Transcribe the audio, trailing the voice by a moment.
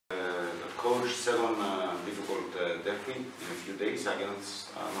coach second difficult derby in a few days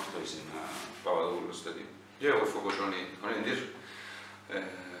against Northwest in Papadopoulos Stadium. Yeah, we focus only on this.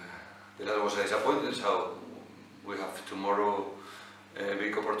 The last was a disappointment, so we have tomorrow a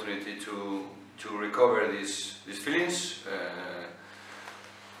big opportunity to recover these feelings.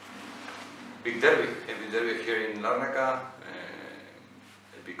 Big derby here in Larnaca,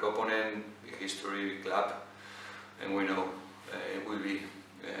 a big opponent, big history, big club, and we know it will be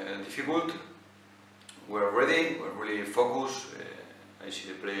difficult. We're ready, we're really focused. I see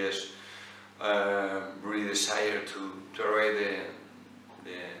the players really desire to arrive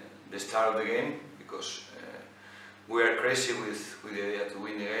the start of the game, because we are crazy with the idea to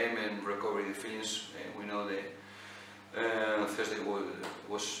win the game and recover the feelings. We know that Thursday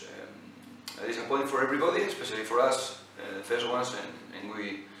was a disappointment for everybody, especially for us, the first ones, and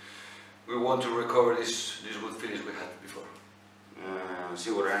we want to recover these good feelings we had before.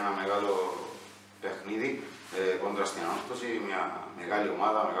 Σίγουρα είναι ένα μεγάλο παιχνίδι κόντρα στην Ανόρθωση, μια μεγάλη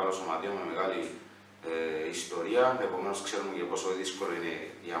ομάδα, μεγάλο σωματείο με μεγάλη ιστορία, επομένως ξέρουμε και πόσο δύσκολο είναι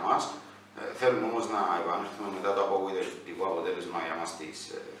για μας. Θέλουμε όμως να επανέλθουμε μετά το απογοητευτικό αποτέλεσμα για μας της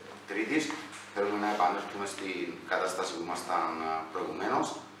Τρίτης. Θέλουμε να επανέλθουμε στην κατάσταση που ήμασταν προηγουμένως.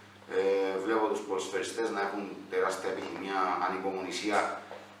 Βλέπω τους ποδοσφαιριστές να έχουν τεράστια επιθυμία, ανυπομονησία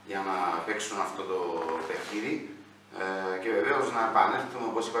για να παίξουν αυτό το παιχνίδι. Και βεβαίως να επανέλθουμε,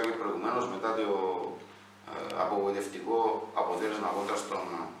 όπως είπα και προηγουμένως, μετά το απογοητευτικό αποτέλεσμα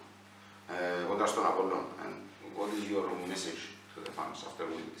κόντρα στον Απόλλων. What is your message to the fans after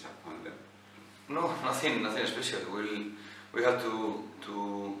we disappointed? No, nothing special. We have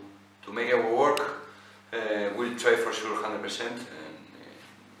to make our work. We'll try for sure 100%, and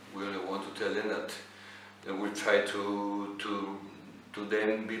we only want to tell them that we'll try to then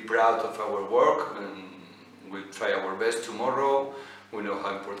be proud of our work, and we'll try our best tomorrow. We know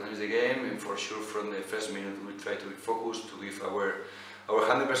how important is the game, and for sure from the first minute we'll try to be focused, to give our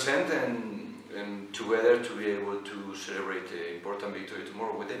 100%, and together to be able to celebrate the important victory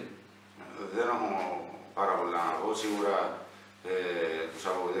tomorrow with them. Δεν έχω πάρα πολλά να πω. Σίγουρα τους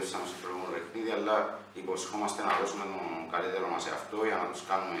απογοητεύσαμε στο προηγούμενο παιχνίδι, αλλά υποσχόμαστε να δώσουμε τον καλύτερο μας εαυτό για να τους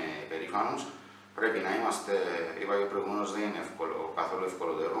κάνουμε περήφανους. Πρέπει να είμαστε, είπα και προηγουμένως, δεν είναι καθόλου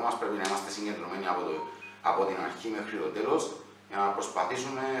εύκολο το έργο μας. Πρέπει να είμαστε συγκεντρωμένοι από την αρχή μέχρι το τέλος, για να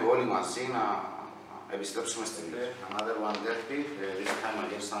προσπαθήσουμε όλοι μαζί να επιστρέψουμε στην νίκη. Another one derby, this time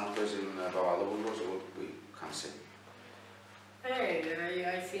against Northwest in Papadopoulos, what we can say?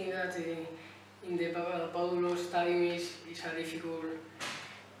 I think that in the Papadopoulos stadium is a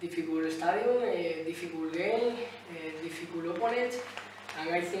difficult stadium, a difficult game, a difficult opponent, and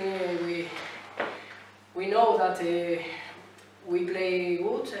I think we know that we play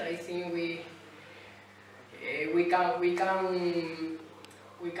good. I think we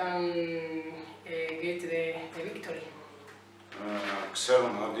can get the victory.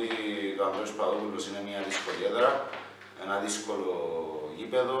 Ξέρουμε ότι το Ανδρέας Παπαδόπουλος είναι μια δύσκολη έδρα, ένα δύσκολο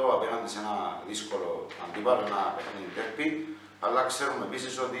γήπεδο απέναντι σε ένα δύσκολο αντίπαλο, ένα παιχνίδι derby, αλλά ξέρουμε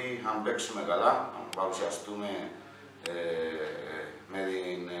επίσης ότι αν παίξουμε καλά, αν παρουσιαστούμε,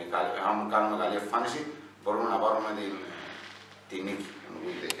 αν κάνουμε καλή εμφάνιση, μπορούμε να πάρουμε την νίκη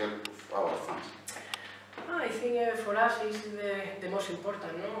with the help of our fans. I think for us is the most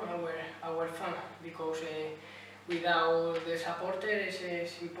important, no? Our fan, because without the supporters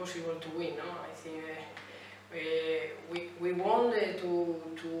it's impossible to win, no? I think we want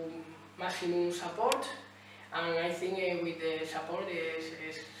to maximum support, and I think with the support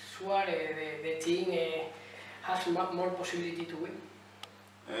is sure the team has more possibility to win.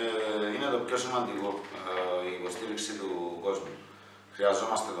 Είναι το πιο σημαντικό, η υποστήριξη του κόσμου.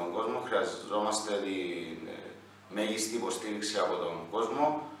 Χρειαζόμαστε τον κόσμο, χρειαζόμαστε τη μέγιστη υποστήριξη από τον κόσμο,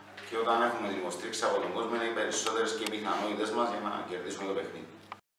 και όταν έχουμε την υποστήριξη από τον κόσμο είναι οι περισσότερες και οι πιθανότητες μας για να κερδίσουμε το παιχνίδι.